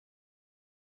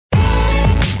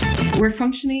We're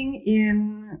functioning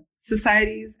in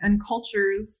societies and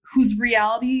cultures whose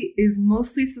reality is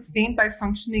mostly sustained by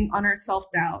functioning on our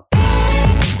self-doubt.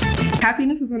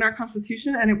 Happiness is in our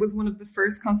Constitution, and it was one of the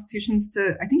first constitutions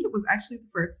to, I think it was actually the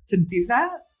first to do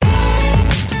that.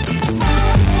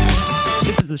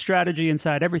 This is The Strategy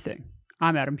Inside Everything.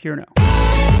 I'm Adam Pierno.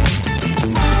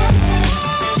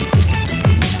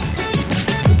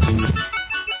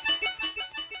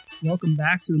 Welcome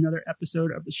back to another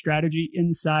episode of The Strategy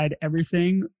Inside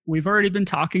Everything. We've already been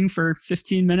talking for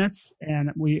 15 minutes, and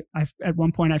at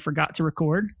one point I forgot to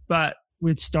record, but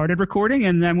we started recording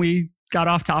and then we got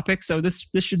off topic. So this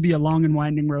should be a long and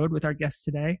winding road with our guest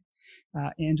today,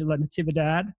 Angela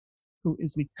Natividad, who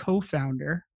is the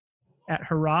co-founder at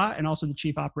Hurrah and also the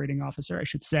chief operating officer, I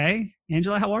should say.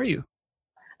 Angela, how are you?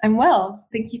 I'm well.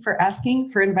 Thank you for asking,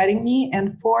 for inviting me,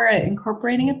 and for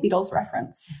incorporating a Beatles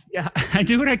reference. Yeah, I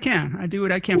do what I can. I do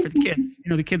what I can for the kids.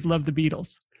 The kids love the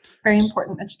Beatles. Very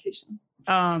important education.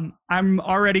 I'm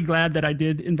already glad that I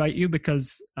did invite you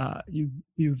because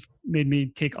you've made me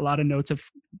take a lot of notes of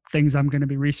things I'm going to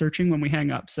be researching when we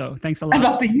hang up. So thanks a lot.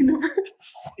 About the universe.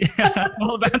 Yeah,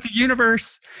 all about the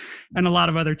universe and a lot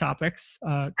of other topics,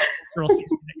 cultural themes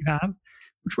that you have,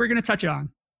 which we're going to touch on.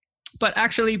 But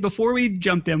actually, before we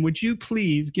jump in, would you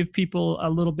please give people a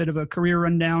little bit of a career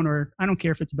rundown, or I don't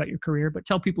care if it's about your career, but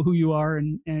tell people who you are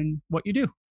and what you do.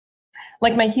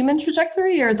 Like my human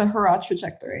trajectory or the Hurrah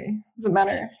trajectory? Does it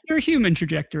matter? Your human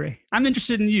trajectory. I'm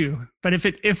interested in you, but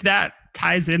if that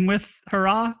ties in with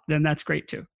Hurrah, then that's great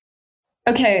too.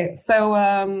 Okay, so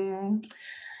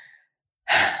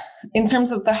in terms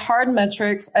of the hard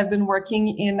metrics, I've been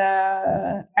working in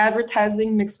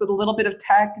advertising mixed with a little bit of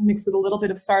tech, mixed with a little bit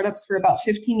of startups for about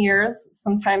 15 years,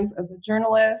 sometimes as a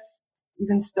journalist,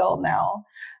 even still now,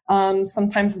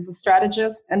 sometimes as a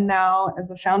strategist, and now as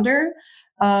a founder.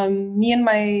 Me and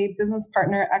my business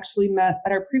partner actually met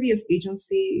at our previous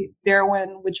agency,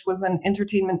 Darwin, which was an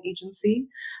entertainment agency.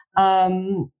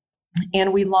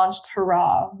 And we launched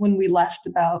Hurrah when we left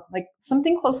about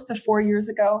something close to 4 years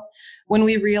ago, when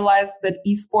we realized that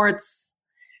esports,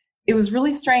 it was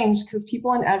really strange because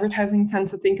people in advertising tend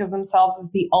to think of themselves as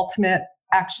the ultimate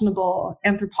actionable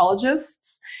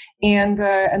anthropologists. And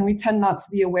we tend not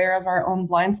to be aware of our own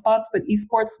blind spots, but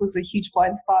esports was a huge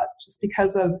blind spot just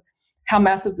because of how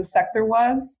massive the sector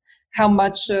was, how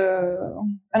much, I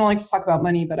don't like to talk about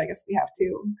money, but I guess we have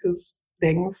to because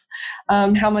things,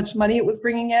 how much money it was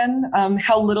bringing in,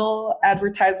 how little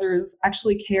advertisers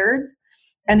actually cared,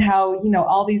 and how,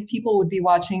 all these people would be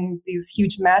watching these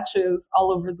huge matches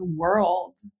all over the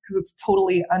world because it's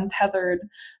totally untethered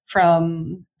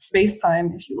from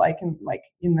space-time, if you like, and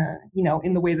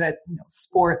in the way that,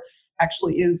 sports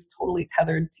actually is totally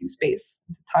tethered to space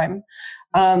and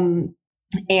time.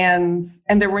 And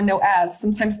there were no ads.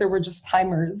 Sometimes there were just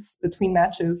timers between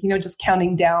matches, just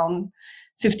counting down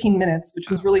 15 minutes, which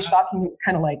was really shocking. It was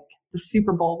kind of like the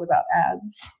Super Bowl without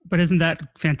ads. But isn't that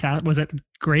fantastic? Was it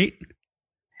great?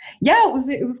 Yeah,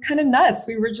 it was kind of nuts.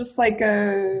 We were just like,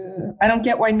 I don't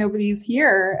get why nobody's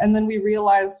here. And then we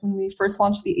realized when we first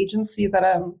launched the agency that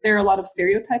there are a lot of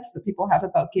stereotypes that people have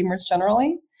about gamers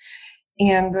generally.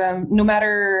 And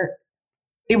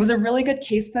it was a really good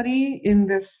case study in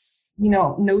this,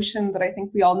 notion that I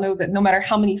think we all know that no matter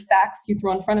how many facts you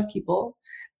throw in front of people,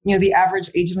 the average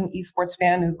age of an esports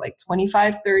fan is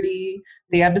 25, 30.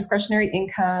 They have discretionary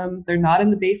income. They're not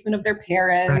in the basement of their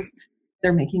parents. Right.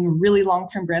 They're making really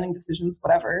long-term branding decisions,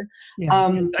 whatever.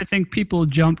 Yeah, I think people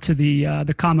jump to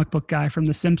the comic book guy from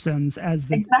The Simpsons as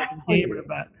the gamer,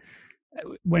 but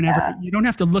whenever you don't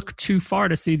have to look too far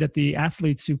to see that the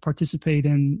athletes who participate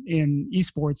in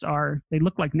esports they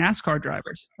look like NASCAR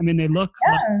drivers. I mean, they look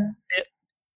like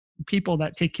people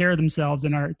that take care of themselves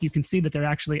and you can see that they're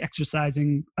actually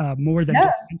exercising more than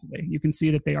just mentally. You can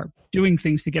see that they are doing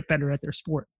things to get better at their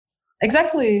sport.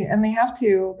 Exactly. And they have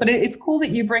to. But it's cool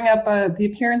that you bring up the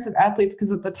appearance of athletes,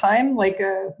 because at the time,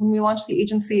 when we launched the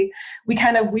agency,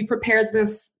 we prepared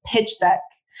this pitch deck.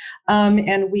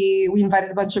 And we invited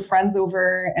a bunch of friends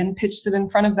over and pitched it in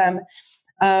front of them.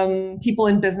 People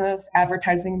in business,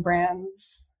 advertising,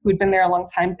 brands who'd been there a long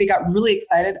time, they got really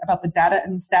excited about the data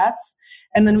and the stats.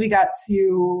 And then we got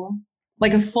to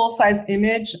a full-size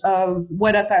image of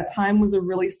what at that time was a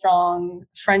really strong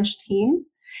French team.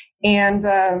 And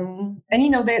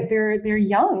they're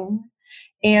young,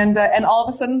 and all of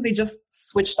a sudden they just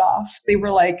switched off. They were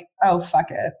like, "Oh,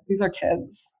 fuck it, these are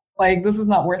kids. This is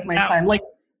not worth my time."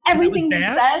 Everything we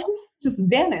said just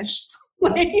vanished.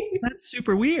 That's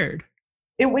super weird.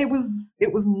 It was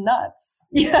nuts.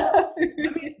 Yeah.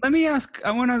 Let me ask.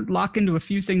 I want to lock into a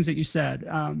few things that you said.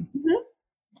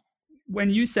 When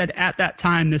you said at that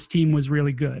time this team was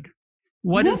really good,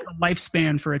 What is the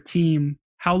lifespan for a team?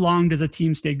 How long does a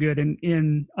team stay good? And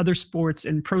in other sports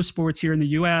and pro sports here in the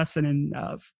US and in,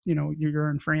 you're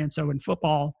in France. So in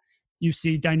football, you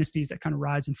see dynasties that kind of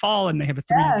rise and fall and they have a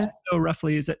 3-year window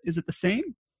roughly. Is it the same?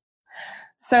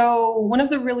 So one of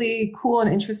the really cool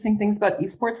and interesting things about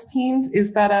esports teams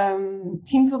is that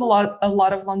teams with a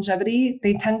lot of longevity,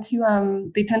 they tend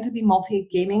to be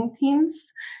multi-gaming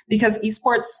teams, because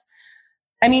esports,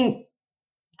 I mean,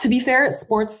 to be fair,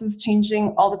 sports is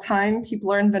changing all the time.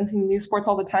 People are inventing new sports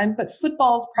all the time, but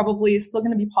football is probably still going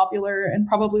to be popular and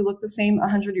probably look the same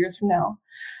 100 years from now.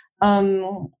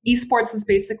 Esports is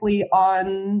basically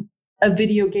on a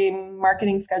video game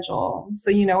marketing schedule.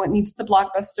 So, it needs to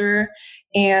blockbuster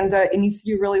and it needs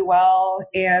to do really well.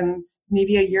 And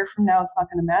maybe a year from now, it's not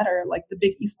going to matter. Like the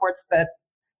big esports that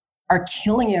are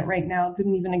killing it right now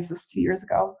didn't even exist 2 years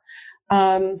ago.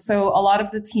 So a lot of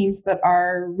the teams that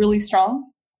are really strong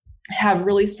have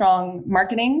really strong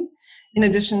marketing, in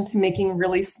addition to making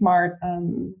really smart,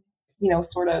 who's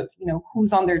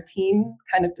on their team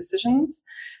kind of decisions.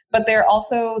 But they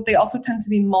also tend to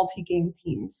be multi-game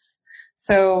teams.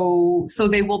 So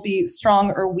they will be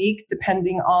strong or weak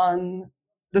depending on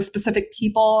the specific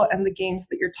people and the games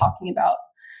that you're talking about.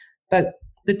 But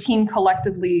the team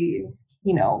collectively,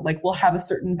 will have a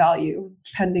certain value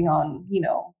depending on,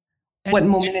 what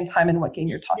moment in time and what game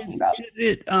you're talking about. Is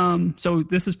it, so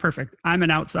this is perfect. I'm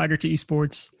an outsider to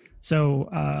esports. So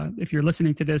if you're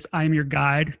listening to this, I'm your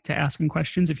guide to asking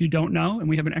questions if you don't know. And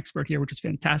we have an expert here, which is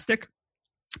fantastic.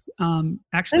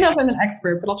 Actually, I don't know if I'm an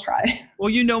expert, but I'll try. Well,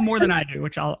 you know more than I do,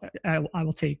 which I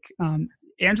will take.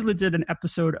 Angela did an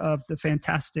episode of the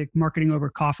fantastic Marketing Over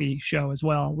Coffee show as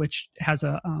well, which has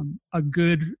a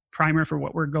good primer for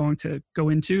what we're going to go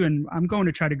into. And I'm going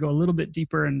to try to go a little bit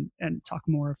deeper and talk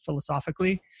more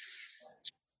philosophically.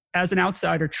 As an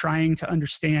outsider trying to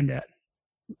understand it,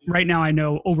 right now I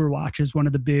know Overwatch is one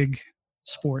of the big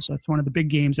sports. That's one of the big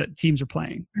games that teams are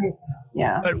playing. Right.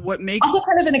 Yeah. But what makes also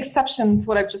kind of an exception to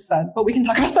what I've just said, but we can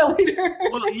talk about that later.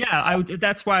 Well, yeah,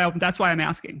 that's why I'm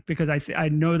asking, because I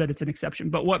know that it's an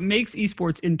exception. But what makes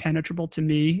esports impenetrable to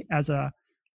me as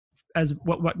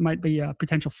what might be a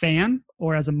potential fan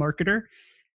or as a marketer,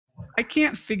 I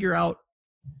can't figure out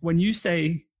when you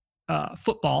say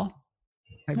football.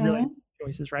 I really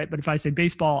choices, right? But if I say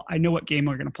baseball, I know what game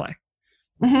we're going to play.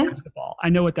 Basketball, I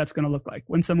know what that's going to look like.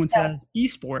 When someone says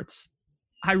esports,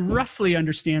 I roughly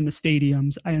understand the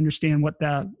stadiums. I understand what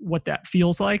that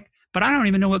feels like, but I don't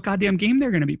even know what goddamn game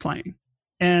they're going to be playing.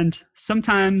 And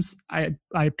sometimes I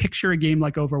picture a game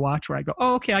like Overwatch where I go,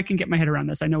 oh, okay, I can get my head around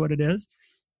this. I know what it is.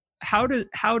 How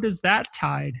does that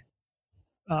tide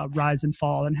rise and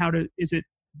fall? And is it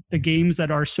the games that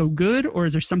are so good, or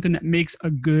is there something that makes a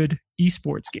good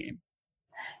esports game?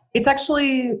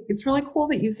 It's really cool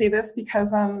that you say this,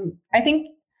 because I think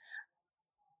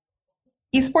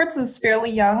esports is fairly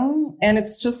young and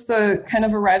it's just kind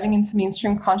of arriving into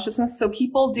mainstream consciousness. So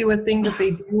people do a thing that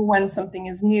they do when something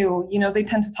is new. They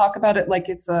tend to talk about it like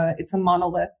it's a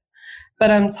monolith.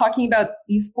 But talking about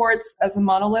esports as a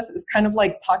monolith is kind of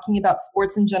like talking about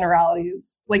sports in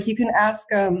generalities. Like you can ask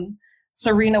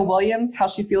Serena Williams how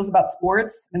she feels about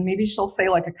sports, and maybe she'll say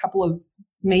like a couple of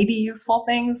maybe useful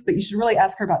things, but you should really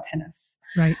ask her about tennis.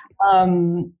 Right.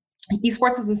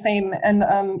 Esports is the same. And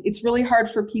it's really hard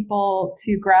for people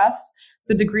to grasp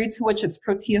the degree to which it's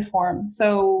proteoform.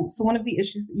 So one of the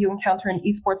issues that you encounter in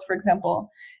esports, for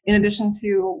example, in addition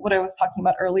to what I was talking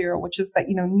about earlier, which is that,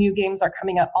 new games are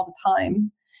coming out all the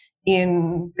time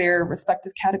in their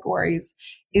respective categories,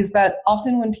 is that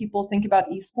often when people think about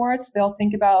esports, they'll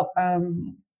think about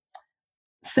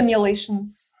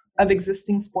simulations of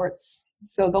existing sports.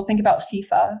 So they'll think about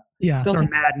FIFA. Yeah, or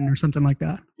Madden or something like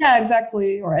that. Yeah,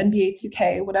 exactly. Or NBA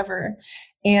 2K, whatever.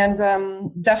 And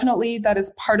definitely that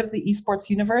is part of the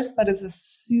esports universe. That is a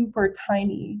super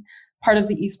tiny part of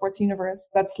the esports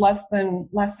universe. That's last time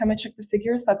I checked the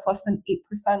figures, that's less than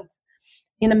 8%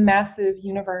 in a massive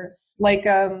universe. Like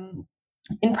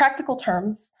in practical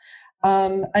terms,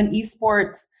 an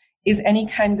esport is any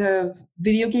kind of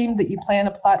video game that you play on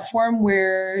a platform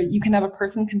where you can have a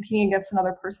person competing against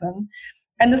another person.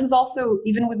 And this is also,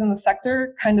 even within the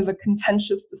sector, kind of a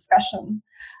contentious discussion.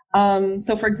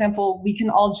 So for example, we can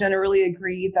all generally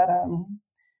agree that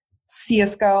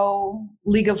CSGO,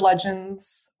 League of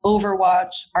Legends,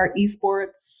 Overwatch are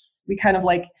esports. We kind of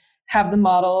like have the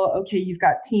model, okay, you've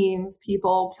got teams,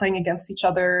 people playing against each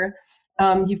other.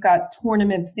 You've got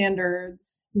tournament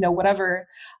standards, whatever.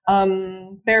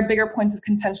 There are bigger points of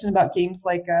contention about games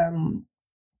like,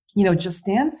 Just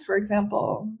Dance, for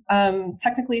example.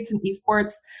 Technically, it's an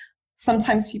esports,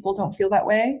 Sometimes people don't feel that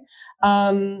way.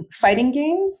 Fighting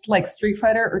games like Street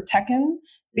Fighter or Tekken,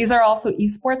 these are also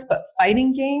esports, but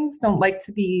fighting games don't like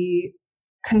to be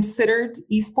considered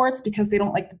esports because they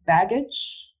don't like the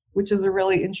baggage, which is a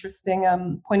really interesting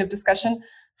point of discussion.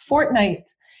 Fortnite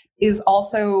is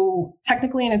also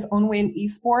technically in its own way an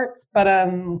esport, but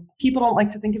people don't like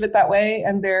to think of it that way.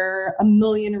 And there are a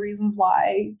million reasons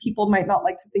why people might not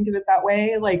like to think of it that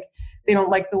way. Like they don't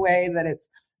like the way that it's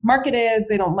marketed.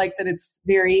 They don't like that it's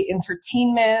very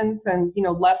entertainment and,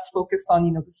 less focused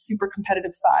on, the super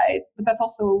competitive side. But that's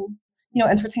also,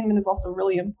 entertainment is also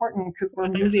really important because we're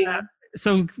moving.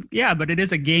 So, yeah, but it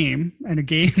is a game, and a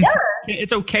game,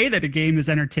 it's okay that a game is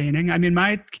entertaining. I mean,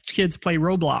 my kids play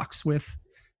Roblox with,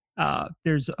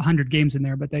 there's 100 games in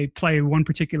there, but they play one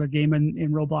particular game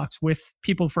in Roblox with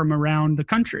people from around the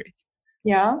country.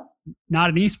 Yeah. Not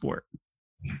an esport.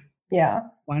 Yeah.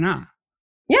 Why not?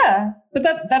 Yeah. But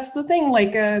that's the thing.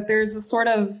 Like, there's a sort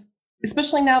of,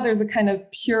 especially now, there's a kind of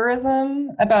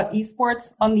purism about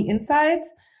esports on the inside.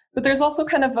 But there's also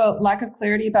kind of a lack of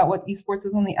clarity about what esports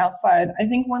is on the outside. I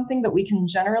think one thing that we can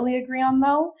generally agree on,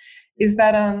 though, is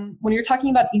that when you're talking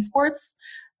about esports,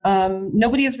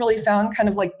 nobody has really found kind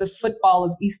of like the football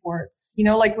of esports.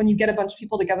 Like when you get a bunch of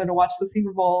people together to watch the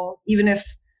Super Bowl, even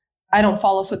if I don't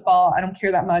follow football, I don't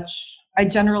care that much. I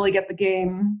generally get the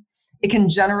game. It can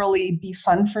generally be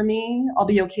fun for me. I'll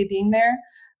be okay being there.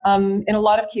 In a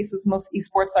lot of cases, most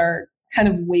esports are kind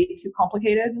of way too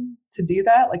complicated to do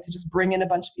that, like to just bring in a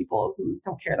bunch of people who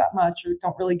don't care that much or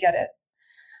don't really get it.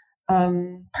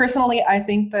 Personally, I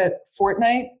think that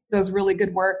Fortnite does really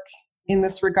good work in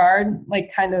this regard, like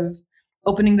kind of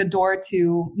opening the door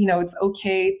to, it's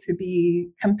okay to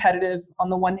be competitive on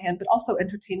the one hand, but also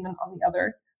entertainment on the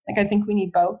other. Like, I think we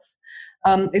need both.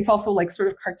 It's also like sort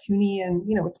of cartoony and,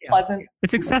 it's pleasant.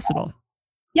 It's accessible.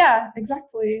 Yeah,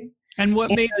 exactly. And what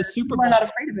made the Super Bowl, we're not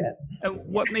afraid of it.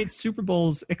 What made Super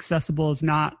Bowls accessible is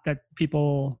not that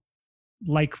people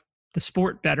like the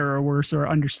sport better or worse or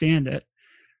understand it.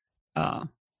 It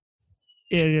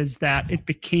is that it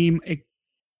became a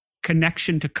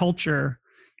connection to culture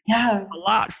a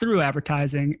lot through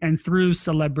advertising and through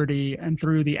celebrity and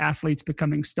through the athletes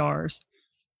becoming stars.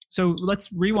 So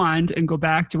let's rewind and go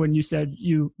back to when you said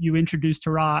you introduced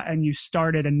Hurrah and you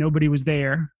started and nobody was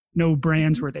there. No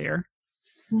brands were there.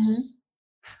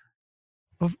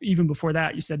 Mm-hmm. Even before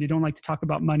that, you said you don't like to talk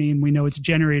about money, and we know it's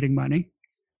generating money.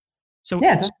 So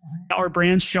are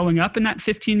brands showing up in that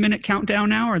 15-minute countdown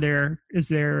now? Or is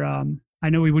there, I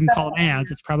know we wouldn't call it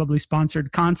ads. It's probably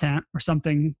sponsored content or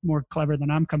something more clever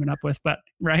than I'm coming up with, but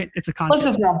right? It's a content. Let's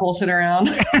just not bullshit around.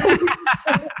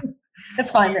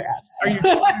 It's fine, they're ads. Are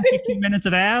you doing 15 minutes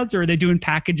of ads, or are they doing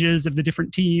packages of the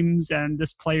different teams and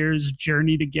this player's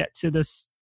journey to get to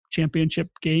this championship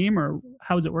game, or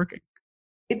how is it working?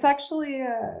 It's actually,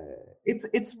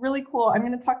 it's really cool. I'm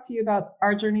going to talk to you about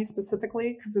our journey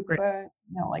specifically because it's, I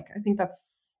think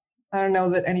that's, I don't know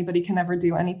that anybody can ever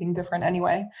do anything different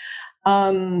anyway.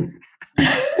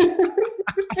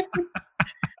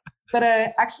 But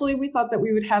actually, we thought that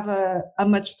we would have a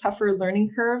much tougher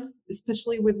learning curve,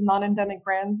 especially with non-endemic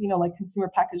brands, like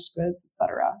consumer packaged goods, et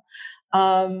cetera.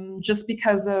 Just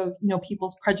because of,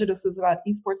 people's prejudices about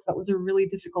esports, that was a really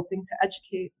difficult thing to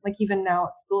educate. Like even now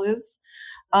it still is.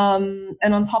 And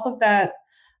on top of that,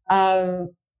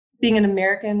 being an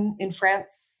American in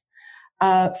France,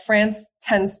 France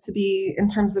tends to be, in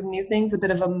terms of new things, a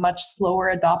bit of a much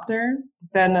slower adopter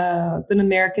than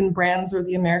American brands or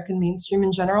the American mainstream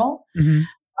in general.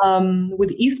 Mm-hmm.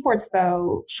 With esports,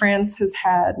 though, France has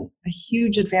had a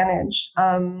huge advantage.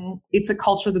 It's a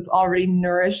culture that's already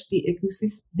nourished the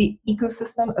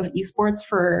ecosystem of esports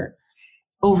for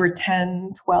over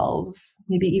 10, 12,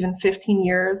 maybe even 15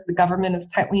 years. The government is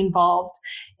tightly involved.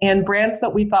 And brands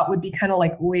that we thought would be kind of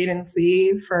like wait and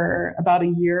see for about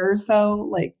a year or so,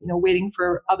 like, waiting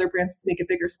for other brands to make a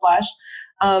bigger splash.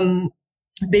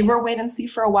 They were wait and see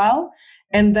for a while.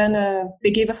 And then they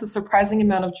gave us a surprising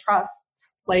amount of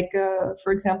trust. Like,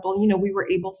 for example, we were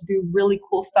able to do really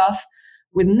cool stuff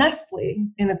with Nestle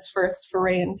in its first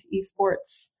foray into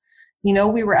esports.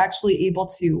 We were actually able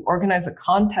to organize a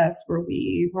contest where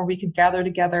we could gather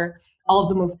together all of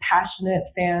the most passionate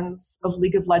fans of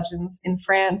League of Legends in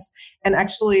France and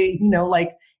actually,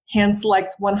 hand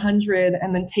select 100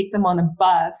 and then take them on a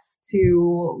bus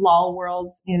to LOL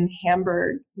Worlds in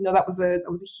Hamburg. That was a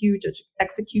huge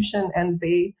execution, and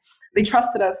they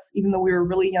trusted us even though we were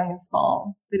really young and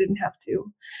small. They didn't have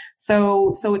to.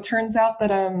 So it turns out that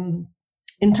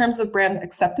in terms of brand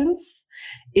acceptance,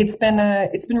 it's been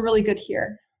really good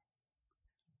here.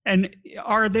 And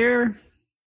are there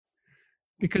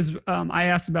Because I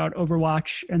asked about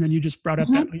Overwatch, and then you just brought up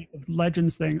that League of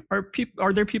Legends thing.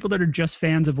 Are there people that are just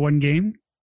fans of one game?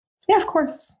 Yeah, of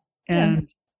course.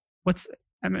 And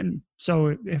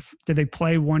so do they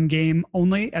play one game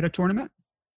only at a tournament?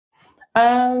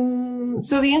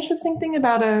 So the interesting thing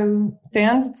about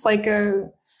fans, it's like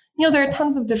there are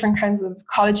tons of different kinds of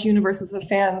cottage universes of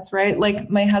fans, right? Like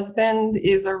my husband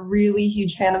is a really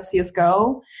huge fan of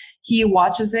CSGO. He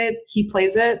watches it, he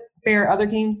plays it. There are other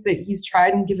games that he's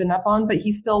tried and given up on, but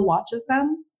he still watches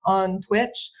them on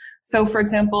Twitch. So for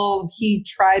example, he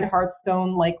tried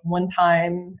Hearthstone like one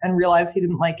time and realized he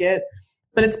didn't like it,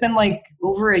 but it's been like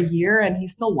over a year and he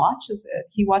still watches it.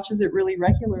 He watches it really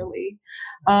regularly.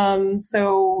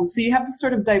 So you have this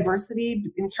sort of diversity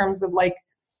in terms of like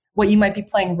what you might be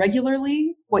playing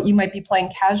regularly, what you might be playing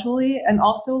casually, and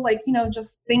also like,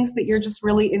 just things that you're just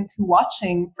really into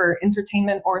watching for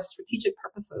entertainment or strategic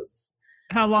purposes.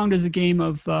 How long does a game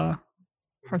of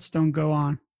Hearthstone go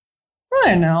on? I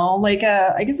don't know. Like,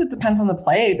 I guess it depends on the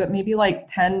play, but maybe like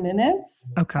 10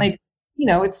 minutes. Okay. Like,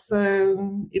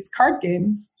 it's card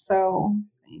games. So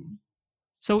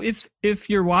if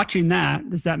you're watching that,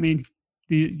 does that mean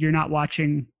you're not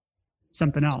watching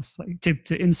something else? Like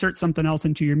to insert something else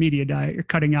into your media diet, you're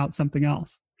cutting out something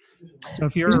else. So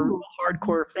if you're a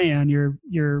hardcore fan,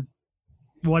 you're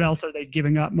what else are they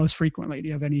giving up most frequently? Do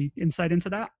you have any insight into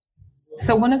that?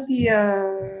 So one of the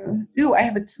I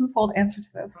have a twofold answer to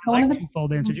this. So one of the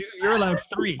twofold answers. You're allowed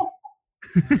 3.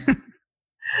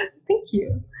 Thank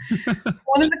you. So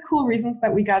one of the cool reasons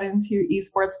that we got into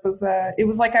esports was it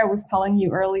was like I was telling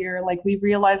you earlier, like we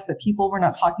realized that people were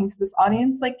not talking to this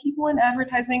audience, like people in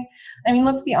advertising. I mean,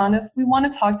 let's be honest, we want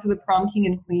to talk to the prom king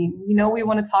and queen. We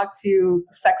want to talk to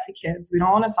the sexy kids. We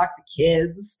don't want to talk to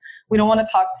kids. We don't want to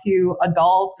talk to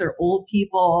adults or old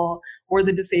people or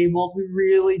the disabled. We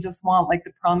really just want like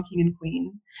the prom king and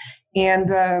queen.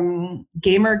 And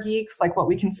gamer geeks, like what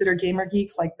we consider gamer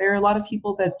geeks, like there are a lot of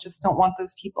people that just don't want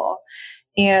those people.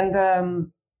 And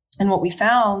what we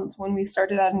found when we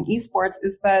started out in esports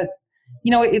is that,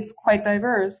 it's quite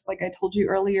diverse. Like I told you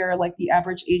earlier, like the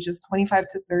average age is 25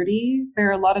 to 30. There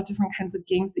are a lot of different kinds of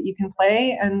games that you can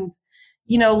play. And,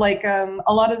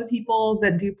 a lot of the people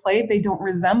that do play, they don't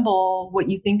resemble what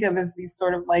you think of as these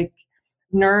sort of like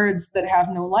nerds that have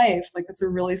no life. Like it's a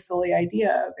really silly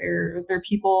idea. They're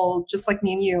people just like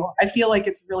me and you. I feel like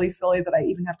it's really silly that I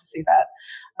even have to say that.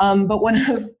 But one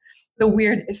of the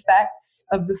weird effects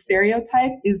of the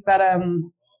stereotype is that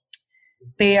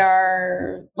they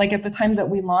are, like at the time that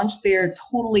we launched, they are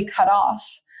totally cut off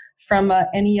from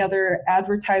any other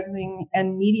advertising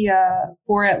and media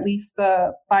for at least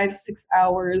 5-6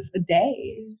 hours a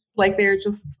day. Like they're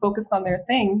just focused on their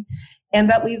thing. And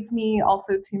that leads me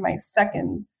also to my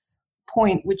second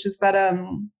point, which is that,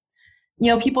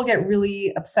 people get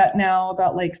really upset now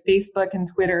about like Facebook and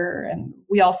Twitter. And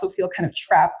we also feel kind of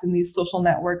trapped in these social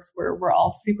networks where we're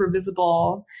all super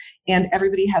visible and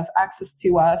everybody has access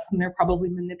to us and they're probably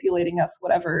manipulating us,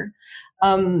 whatever.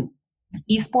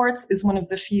 Esports is one of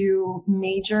the few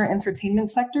major entertainment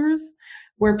sectors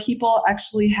where people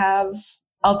actually have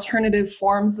alternative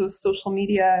forms of social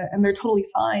media and they're totally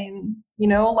fine.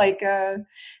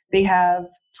 They have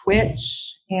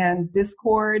Twitch and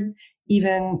Discord,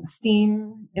 even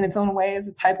Steam in its own way is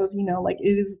a type of, it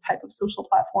is a type of social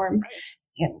platform.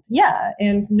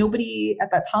 And nobody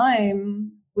at that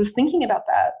time was thinking about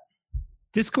that.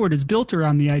 Discord is built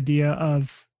around the idea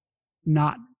of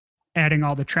not adding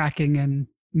all the tracking and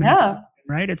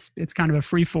right? It's kind of a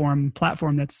free form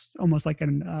platform that's almost like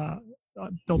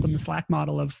built on the Slack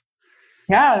model of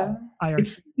IRC.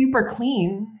 It's super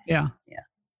clean.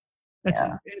 That's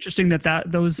interesting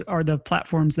that those are the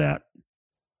platforms that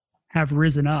have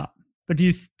risen up. But I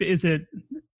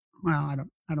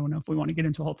don't know if we want to get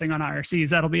into a whole thing on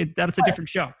IRCs. That's a different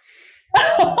show.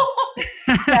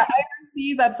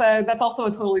 IRC, that's also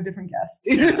a totally different guest.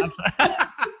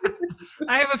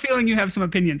 I have a feeling you have some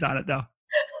opinions on it though.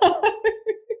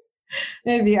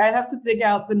 Maybe I have to dig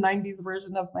out the 90s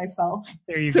version of myself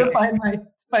to find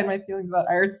my feelings about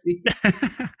IRC.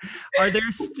 Are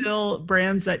there still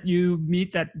brands that you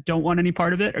meet that don't want any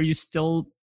part of it? Are you still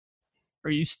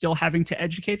having to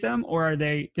educate them, or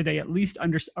do they at least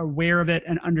aware of it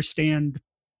and understand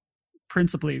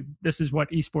principally this is what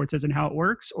esports is and how it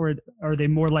works, or are they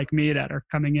more like me that are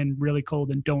coming in really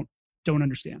cold and don't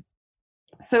understand?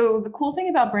 So the cool thing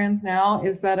about brands now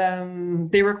is that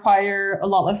they require a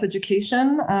lot less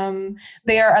education.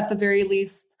 They are at the very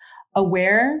least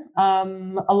aware.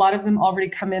 A lot of them already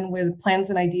come in with plans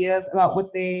and ideas about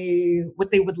what they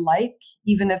would like,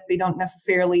 even if they don't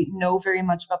necessarily know very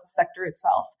much about the sector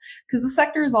itself. Because the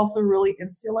sector is also really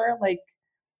insular. Like,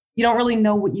 you don't really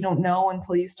know what you don't know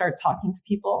until you start talking to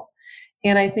people.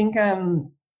 And I think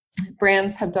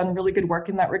brands have done really good work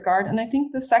in that regard. And I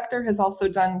think the sector has also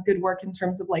done good work in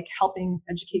terms of like helping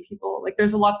educate people. Like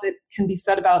there's a lot that can be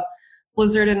said about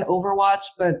Blizzard and Overwatch,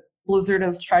 but Blizzard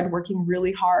has tried working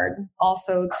really hard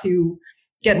also to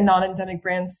get non-endemic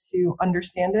brands to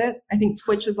understand it. I think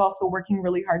Twitch is also working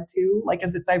really hard too, like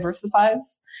as it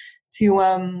diversifies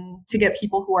to get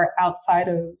people who are outside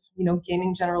of,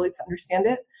 gaming generally to understand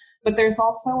it. But there's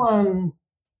also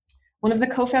one of the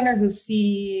co-founders of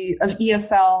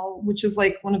ESL, which is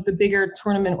like one of the bigger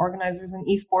tournament organizers in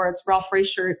esports, Ralph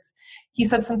Reichert. He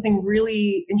said something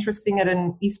really interesting at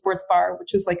an esports bar,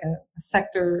 which is like a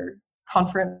sector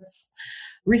conference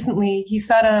recently. He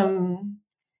said,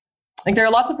 like there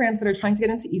are lots of brands that are trying to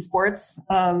get into esports,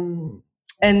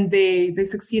 and they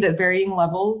succeed at varying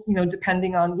levels,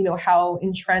 depending on, how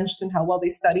entrenched and how well they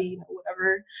study,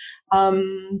 whatever.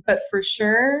 But for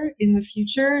sure in the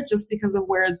future, just because of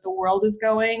where the world is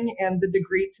going and the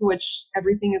degree to which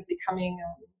everything is becoming,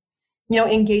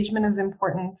 engagement is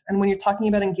important. And when you're talking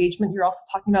about engagement, you're also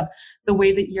talking about the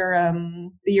way that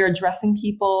you're addressing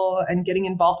people and getting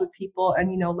involved with people and,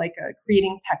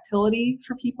 creating tactility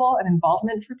for people and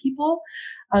involvement for people.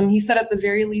 He said at the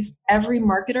very least, every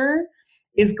marketer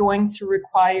is going to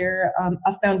require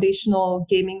a foundational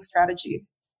gaming strategy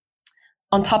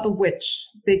on top of which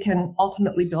they can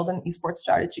ultimately build an esports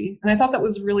strategy. And I thought that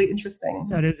was really interesting.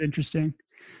 That is interesting.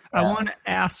 Yeah. I want to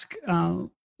ask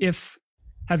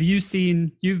have you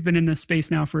seen, you've been in this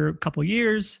space now for a couple of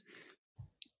years.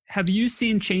 Have you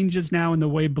seen changes now in the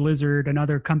way Blizzard and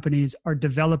other companies are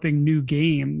developing new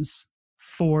games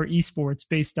for esports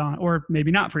based on, or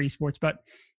maybe not for esports, but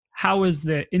how is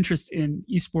the interest in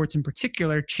esports in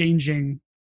particular changing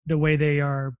the way they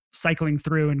are cycling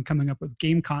through and coming up with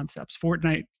game concepts?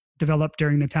 Fortnite developed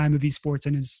during the time of esports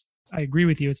and I agree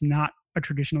with you, it's not a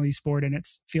traditional esport and it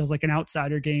feels like an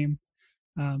outsider game,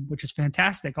 which is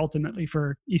fantastic ultimately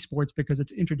for esports because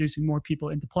it's introducing more people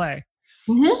into play.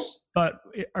 Mm-hmm. But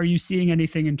are you seeing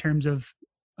anything in terms of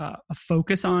a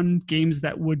focus on games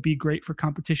that would be great for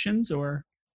competitions, or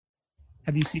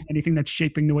have you seen anything that's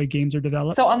shaping the way games are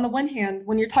developed? So on the one hand,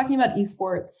 when you're talking about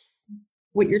esports,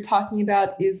 what you're talking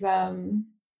about is a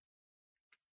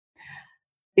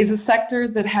sector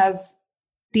that has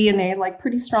DNA, like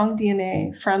pretty strong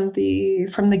DNA from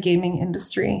the gaming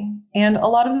industry. And a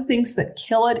lot of the things that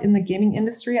kill it in the gaming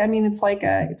industry, I mean, it's like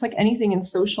anything in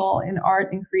social, in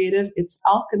art, in creative, it's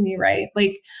alchemy, right?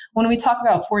 Like when we talk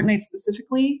about Fortnite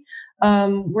specifically,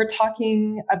 we're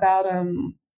talking about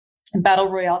battle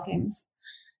royale games.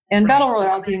 And battle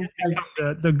royale games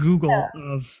have the Google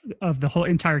of the whole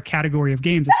entire category of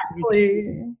games.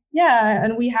 Exactly. Yeah.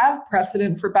 And we have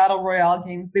precedent for battle royale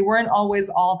games. They weren't always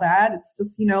all bad. It's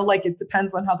just, like it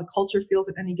depends on how the culture feels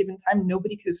at any given time.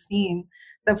 Nobody could have seen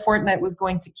that Fortnite was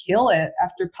going to kill it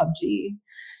after PUBG,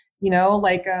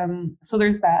 so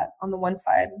there's that on the one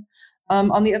side.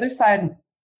 On the other side,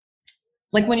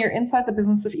 like when you're inside the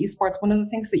business of esports, one of the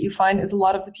things that you find is a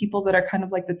lot of the people that are kind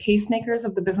of like the tastemakers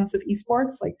of the business of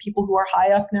esports, like people who are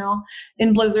high up now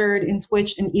in Blizzard, in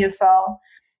Twitch, in ESL,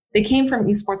 they came from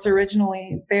esports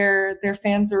originally. They're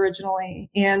fans originally,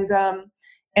 and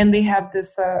they have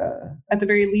this. At the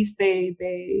very least,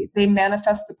 they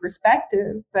manifest a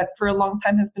perspective that for a long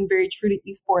time has been very true to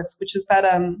esports, which is that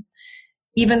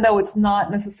even though it's not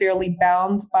necessarily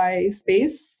bound by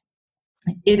space,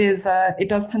 it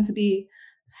does tend to be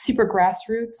super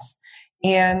grassroots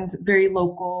and very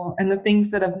local. And the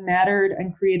things that have mattered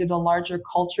and created a larger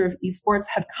culture of esports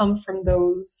have come from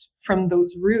those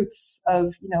roots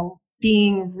of,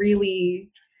 being really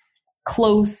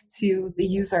close to the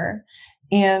user.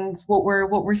 And what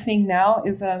we're seeing now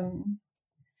is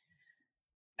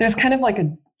there's kind of like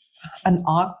an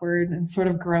awkward and sort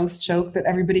of gross joke that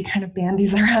everybody kind of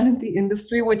bandies around in the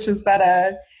industry, which is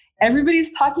that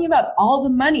everybody's talking about all the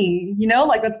money,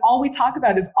 like that's all we talk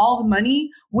about is all the money.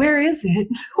 Where is it?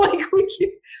 Like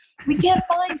we can't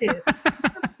find it.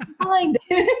 Find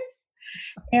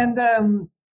it.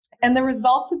 And the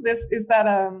result of this is that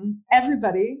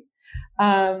everybody,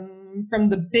 from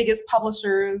the biggest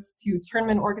publishers to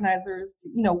tournament organizers to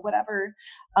whatever,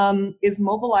 is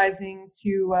mobilizing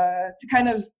to kind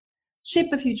of shape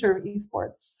the future of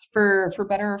esports for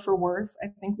better or for worse. I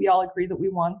think we all agree that we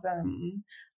want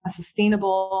a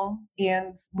sustainable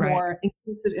and more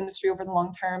inclusive industry over the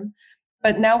long term.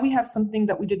 But now we have something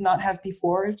that we did not have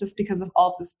before, just because of all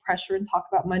of this pressure and talk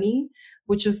about money,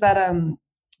 which is that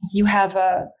you have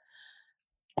a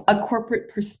corporate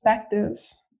perspective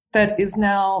that is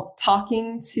now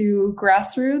talking to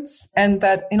grassroots, and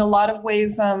that in a lot of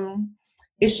ways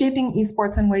is shaping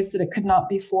esports in ways that it could not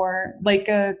before. Like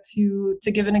to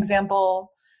give an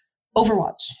example,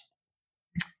 Overwatch.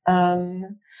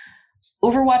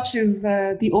 Overwatch is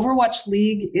the Overwatch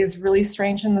League is really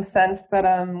strange in the sense that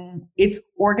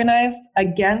it's organized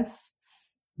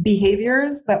against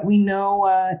behaviors that we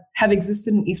know have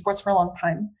existed in esports for a long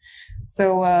time.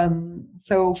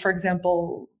 So for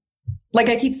example, like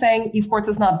I keep saying, esports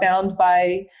is not bound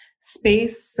by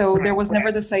space. So there was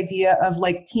never this idea of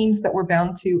like teams that were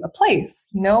bound to a place,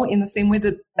 you know, in the same way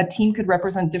that a team could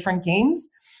represent different games.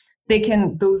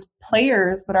 Those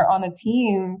players that are on a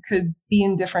team could be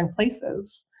in different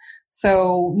places.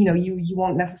 So, you know, you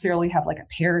won't necessarily have like a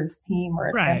Paris team or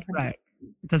a San Francisco. Right.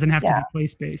 It doesn't have to be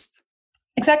place-based.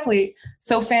 Exactly.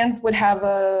 So fans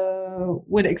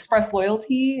would express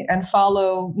loyalty and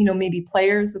follow, you know, maybe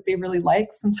players that they really like,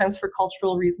 sometimes for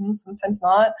cultural reasons, sometimes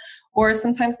not. Or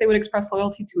sometimes they would express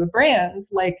loyalty to a brand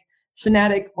like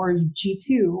Fnatic or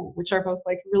G2, which are both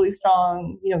like really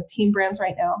strong, you know, team brands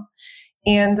right now.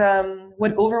 And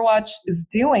what Overwatch is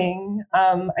doing,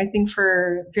 I think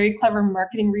for very clever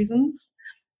marketing reasons,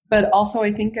 but also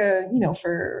I think, you know,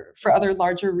 for other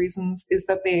larger reasons, is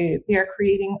that they are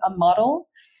creating a model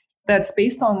that's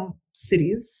based on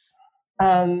cities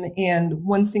and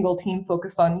one single team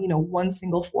focused on, you know, one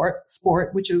single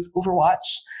sport, which is Overwatch.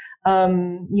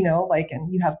 You know, like,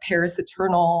 and you have Paris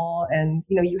Eternal, and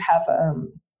you know, you have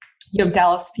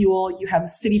Dallas Fuel, you have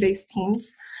city-based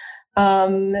teams.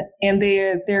 And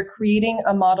they're creating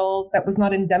a model that was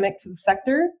not endemic to the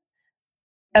sector,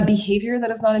 a behavior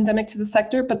that is not endemic to the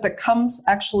sector, but that comes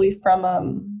actually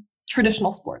from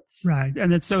traditional sports. Right.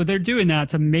 And so they're doing that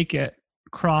to make it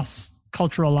cross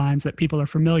cultural lines that people are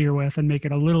familiar with and make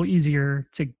it a little easier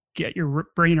to get your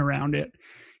brain around it.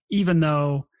 Even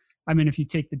though, I mean, if you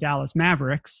take the Dallas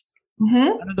Mavericks,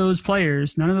 none of those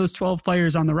 12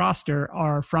 players on the roster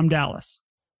are from Dallas.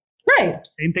 Right.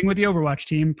 Same thing with the Overwatch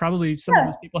team. Probably some of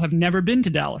those people have never been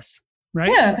to Dallas, right?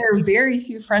 Yeah, there are very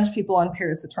few French people on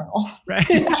Paris Eternal. Right.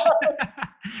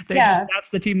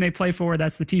 That's the team they play for.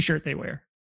 That's the T-shirt they wear.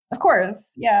 Of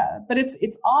course, yeah. But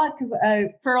it's odd because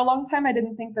for a long time I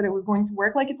didn't think that it was going to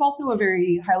work. Like, it's also a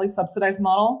very highly subsidized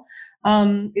model.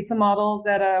 It's a model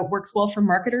that works well for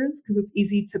marketers because it's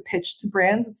easy to pitch to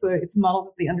brands. It's a model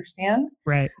that they understand.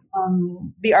 Right.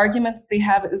 The argument that they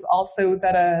have is also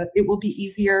that it will be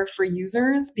easier for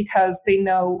users because they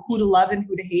know who to love and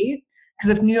who to hate.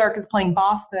 Because if New York is playing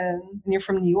Boston and you're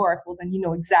from New York, well, then you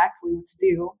know exactly what to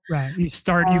do. Right. You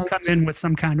come in with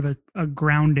some kind of a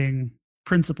grounding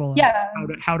principle. Yeah.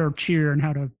 How to cheer and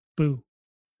how to boo.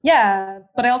 Yeah.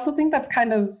 But I also think that's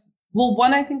kind of,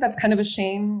 I think that's kind of a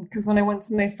shame because when I went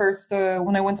to my first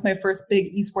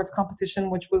big esports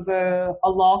competition, which was a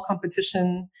LOL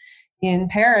competition in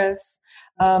Paris,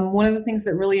 one of the things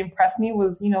that really impressed me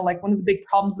was, you know, like one of the big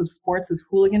problems of sports is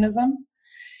hooliganism.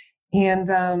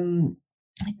 And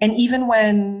even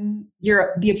when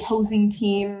the opposing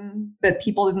team that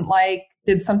people didn't like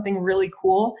did something really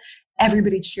cool,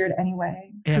 everybody cheered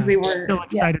anyway because they were still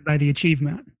excited by the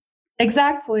achievement.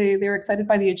 Exactly. They were excited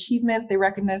by the achievement. They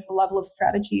recognized the level of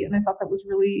strategy. And I thought that was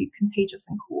really contagious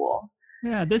and cool.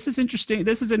 Yeah, this is interesting.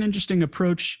 This is an interesting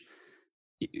approach.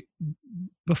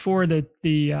 Before the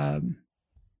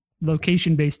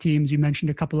location-based teams, you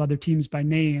mentioned a couple other teams by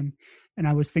name. And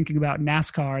I was thinking about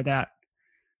NASCAR, that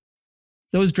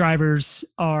those drivers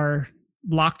are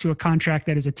locked to a contract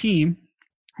that is a team.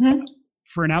 Mm-hmm.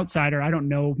 For an outsider, I don't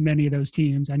know many of those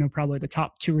teams. I know probably the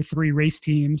top 2 or 3 race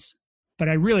teams, but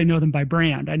I really know them by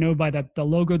brand. I know by the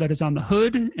logo that is on the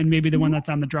hood and maybe the one that's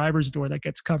on the driver's door that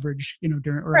gets coverage, you know,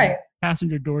 during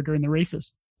passenger door during the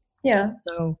races. Yeah.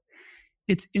 So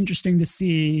it's interesting to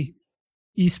see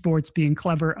esports being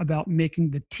clever about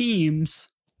making the teams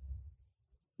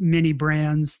mini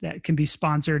brands that can be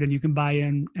sponsored and you can buy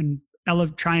in, and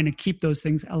trying to keep those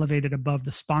things elevated above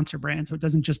the sponsor brand. So it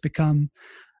doesn't just become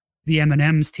the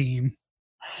M&M's team.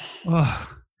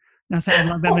 Oh, nothing. I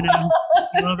love M&M's.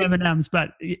 I love M&M's,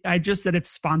 but I just that it's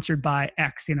sponsored by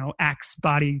X, you know, Axe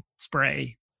body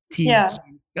spray team. Yeah.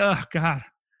 Oh God.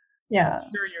 Yeah. I'm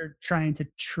sure you're trying to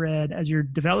tread as you're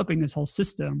developing this whole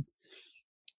system.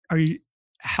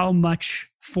 How much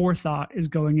forethought is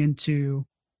going into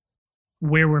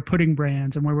where we're putting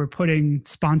brands and where we're putting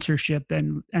sponsorship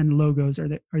and logos?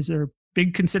 Is there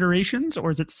big considerations,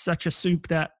 or is it such a soup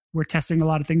that we're testing a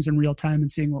lot of things in real time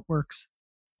and seeing what works?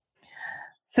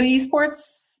 So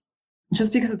esports,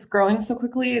 just because it's growing so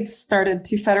quickly, it's started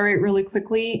to federate really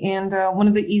quickly. And one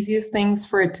of the easiest things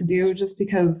for it to do, just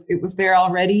because it was there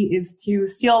already, is to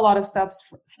steal a lot of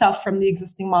stuff from the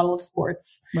existing model of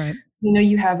sports. Right. You know,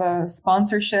 you have a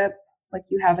sponsorship. like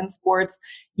you have in sports.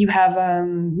 You have,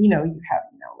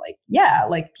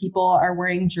 like people are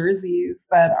wearing jerseys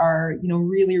that are,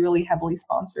 really, really heavily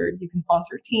sponsored. You can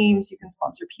sponsor teams, you can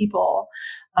sponsor people.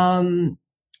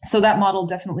 So that model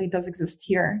definitely does exist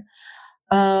here.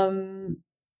 And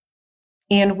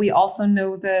we also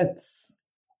know that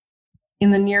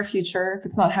in the near future, if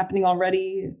it's not happening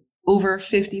already, over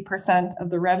 50%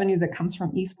 of the revenue that comes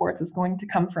from esports is going to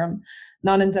come from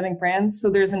non-endemic brands. So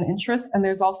there's an interest, and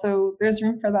there's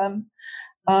room for them.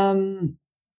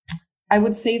 I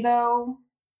would say though,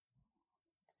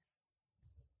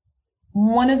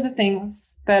 one of the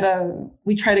things that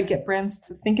we try to get brands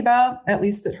to think about, at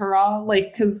least at Hurrah,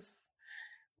 because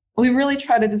we really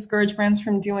try to discourage brands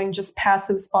from doing just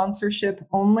passive sponsorship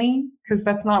only, because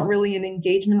that's not really an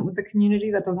engagement with the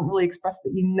community. That doesn't really express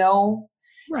that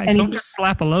Right. Don't just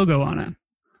slap a logo on it.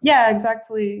 Yeah,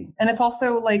 exactly. And it's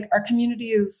also like our community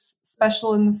is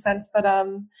special in the sense that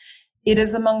it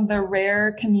is among the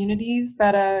rare communities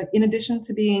that in addition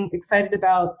to being excited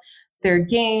about their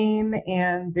game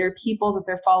and their people that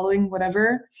they're following,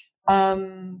 whatever,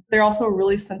 they're also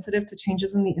really sensitive to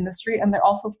changes in the industry, and they're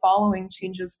also following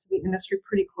changes to the industry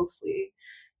pretty closely.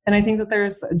 And I think that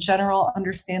there's a general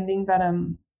understanding that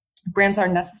brands are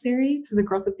necessary to the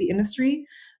growth of the industry,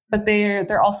 but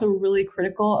they're also really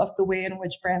critical of the way in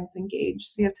which brands engage.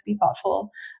 So you have to be thoughtful.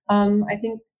 I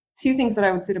think two things that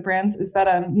I would say to brands is that,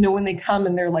 when they come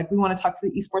and they're like, we want to talk to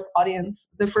the esports audience,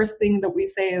 the first thing that we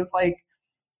say is like,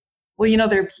 well,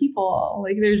 they're people.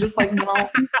 Like, they're just like normal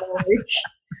people. Like,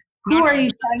 who are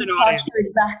you trying to talk to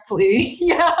exactly?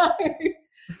 Yeah.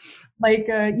 Like,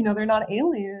 they're not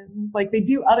aliens. Like, they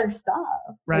do other stuff.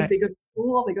 Right. Like, they go to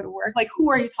school, they go to work. Like, who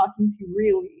are you talking to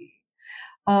really?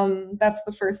 That's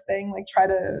the first thing. Like, try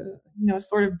to,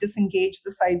 sort of disengage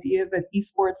this idea that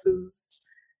esports is,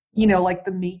 like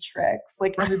the Matrix.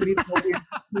 Like, everybody's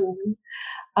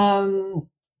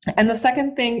and the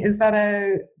second thing is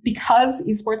that because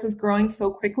esports is growing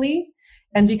so quickly,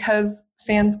 and because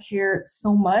fans care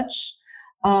so much,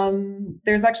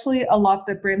 there's actually a lot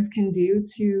that brands can do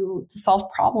to solve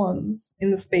problems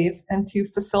in the space and to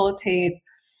facilitate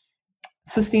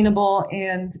sustainable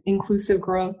and inclusive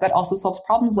growth that also solves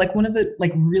problems. Like, one of the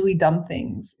really dumb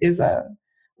things is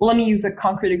let me use a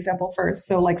concrete example first.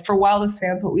 So like for Wildest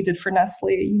Fans, what we did for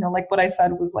Nestle, like what I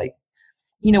said was like,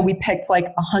 we picked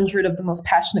like 100 of the most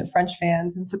passionate French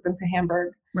fans and took them to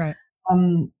Hamburg. Right.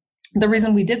 The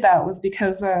reason we did that was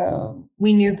because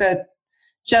we knew that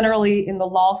generally in the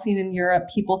LOL scene in Europe,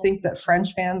 people think that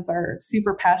French fans are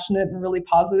super passionate and really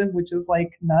positive, which is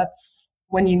like nuts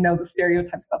when you know the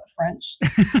stereotypes about the French.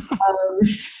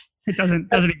 It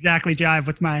doesn't exactly jive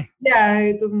with my. Yeah,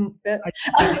 it doesn't fit.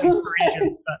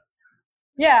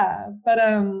 Yeah, but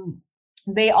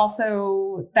they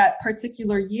also, that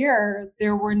particular year,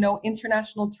 there were no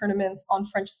international tournaments on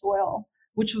French soil,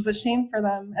 which was a shame for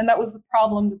them. And that was the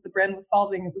problem that the brand was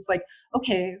solving. It was like,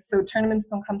 okay, so tournaments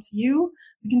don't come to you,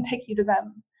 we can take you to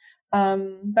them.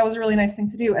 That was a really nice thing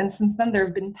to do. And since then, there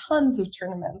have been tons of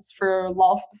tournaments for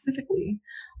LOL specifically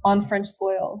on French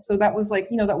soil. So that was like,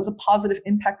 that was a positive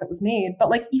impact that was made.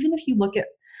 But like, even if you look at,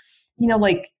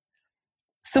 like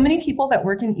so many people that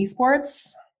work in esports,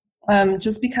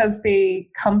 just because they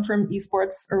come from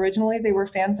esports originally, they were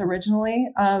fans originally,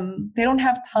 they don't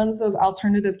have tons of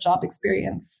alternative job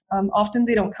experience. Often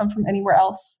they don't come from anywhere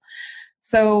else.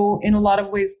 So in a lot of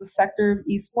ways, the sector of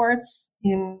esports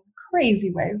in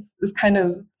crazy ways is kind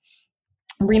of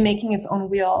remaking its own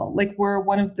wheel. Like, we're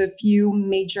one of the few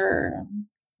major,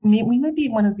 we might be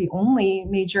one of the only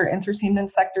major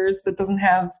entertainment sectors that doesn't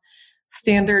have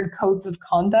standard codes of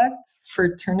conduct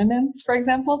for tournaments, for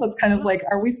example. That's kind of like,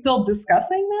 are we still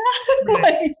discussing that?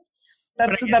 Right.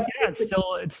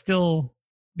 It's still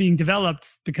being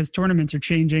developed because tournaments are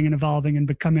changing and evolving and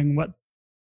becoming what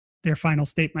their final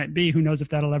state might be. Who knows if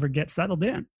that'll ever get settled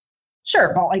in?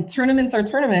 Sure, but like tournaments are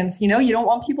tournaments, you don't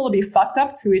want people to be fucked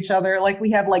up to each other. Like,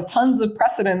 we have like tons of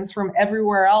precedents from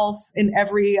everywhere else in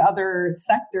every other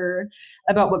sector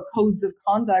about what codes of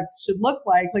conduct should look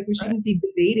like. Like, we shouldn't be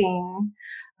debating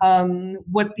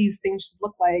what these things should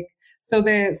look like. So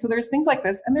there's things like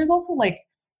this. And there's also like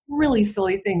really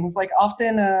silly things. Like,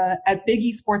 often at big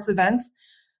esports events,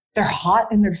 they're hot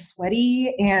and they're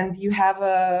sweaty, and you have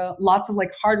lots of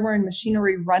like hardware and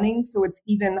machinery running, so it's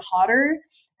even hotter.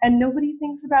 And nobody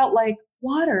thinks about like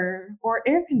water or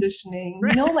air conditioning,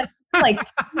 like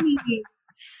tiny,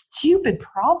 stupid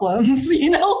problems,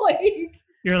 like.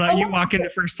 You're like, you walk in the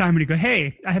first time and you go,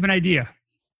 hey, I have an idea.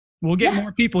 We'll get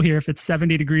more people here if it's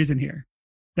 70 degrees in here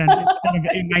than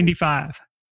 95.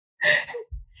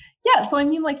 Yeah. So I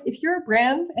mean, like, if you're a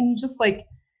brand and you just like,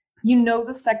 you know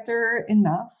the sector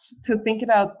enough to think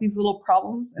about these little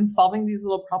problems and solving these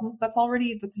little problems, that's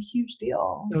a huge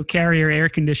deal. So Carrier air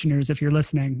conditioners, if you're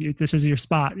listening, this is your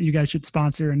spot. You guys should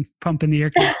sponsor and pump in the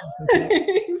air conditioners.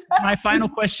 Exactly. My final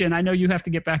question, I know you have to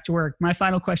get back to work. My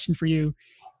final question for you,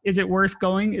 is it worth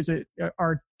going?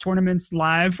 Are tournaments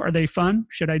live? Are they fun?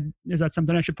 Is that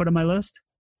something I should put on my list?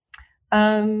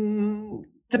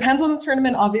 Depends on the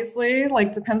tournament, obviously,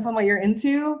 like depends on what you're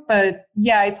into, but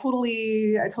yeah, I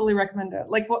totally recommend it.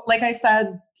 Like I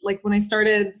said, like when I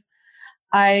started,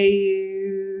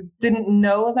 I didn't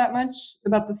know that much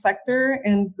about the sector,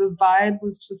 and the vibe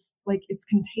was just like, it's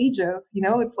contagious,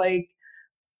 it's like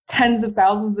tens of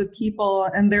thousands of people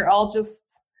and they're all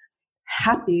just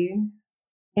happy,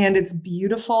 and it's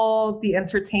beautiful. The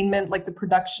entertainment, like the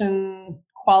production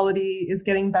quality is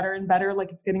getting better and better.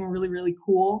 Like it's getting really, really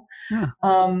cool. Yeah.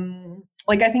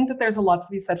 Like I think that there's a lot to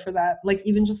be said for that. Like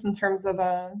even just in terms of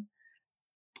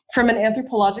from an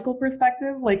anthropological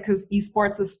perspective, like because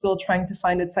esports is still trying to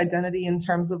find its identity in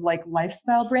terms of like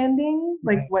lifestyle branding,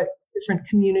 like right. What different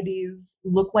communities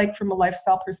look like from a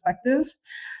lifestyle perspective.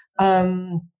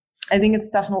 I think it's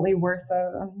definitely worth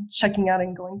checking out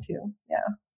and going to. Yeah.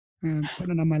 Put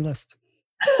it on my list.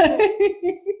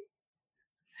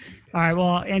 All right.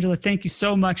 Well, Angela, thank you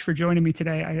so much for joining me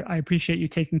today. I appreciate you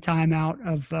taking time out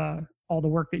of all the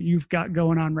work that you've got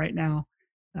going on right now.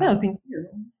 No, thank you.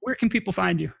 Where can people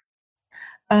find you?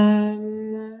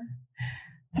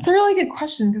 That's a really good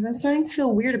question because I'm starting to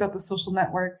feel weird about the social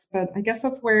networks, but I guess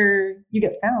that's where you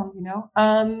get found,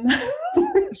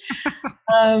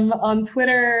 On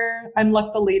Twitter, I'm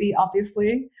Luck the Lady,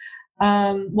 obviously.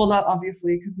 Well, not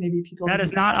obviously, because maybe people... That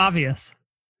is not obvious.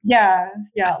 Yeah,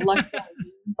 Luck,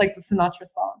 like the Sinatra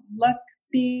song. Luck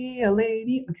be a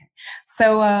lady. Okay.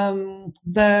 So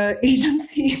the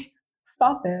agency...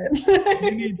 Stop it.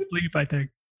 You need sleep, I think.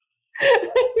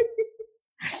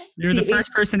 You're the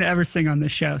first person to ever sing on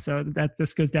this show, so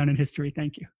this goes down in history.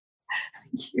 Thank you.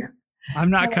 Thank you. I'm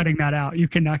not cutting that out. You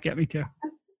cannot get me to.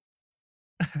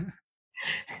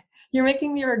 You're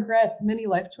making me regret many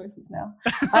life choices now.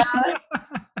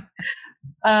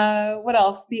 What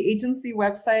else? The agency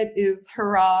website is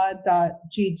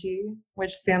hurrah.gg,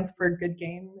 which stands for good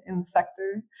game in the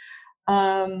sector.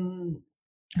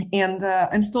 And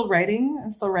I'm still writing.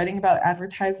 About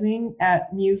advertising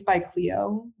at Muse by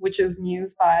Clio, which is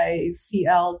Muse by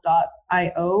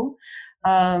CL.io.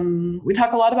 We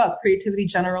talk a lot about creativity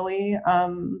generally.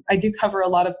 I do cover a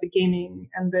lot of the gaming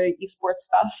and the esports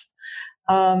stuff.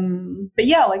 But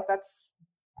yeah, like that's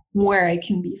where I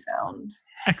can be found.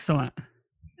 Excellent.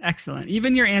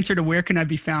 Even your answer to where can I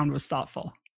be found was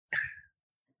thoughtful.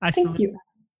 Thank you.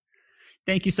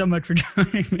 Thank you so much for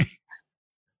joining me.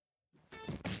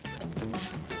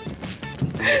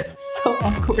 So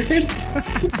awkward.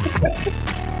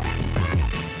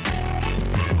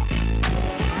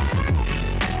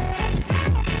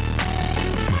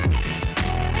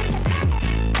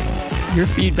 Your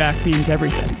feedback means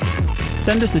everything.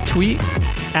 Send us a tweet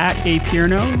at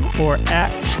 @apierno or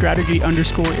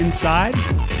 @strategy_inside.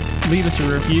 Leave us a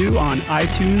review on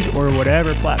iTunes or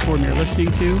whatever platform you're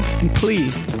listening to. And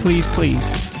please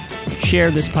share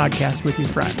this podcast with your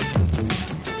friends.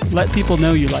 Let people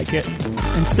know you like it,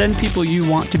 and send people you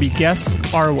want to be guests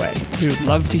our way. We would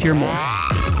love to hear more.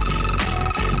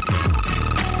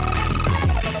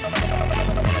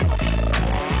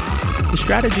 The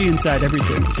Strategy Inside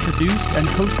Everything is produced and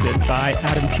hosted by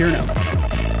Adam Pierno.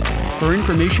 For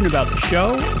information about the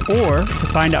show, or to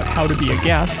find out how to be a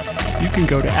guest, you can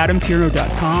go to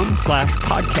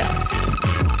adampierno.com/podcast.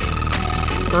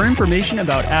 For information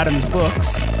about Adam's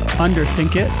books,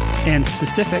 Underthink It and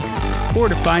Specific, or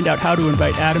to find out how to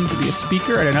invite Adam to be a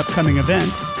speaker at an upcoming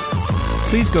event,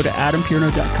 please go to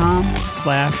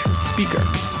adampierno.com/speaker.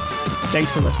 Thanks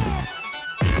for listening.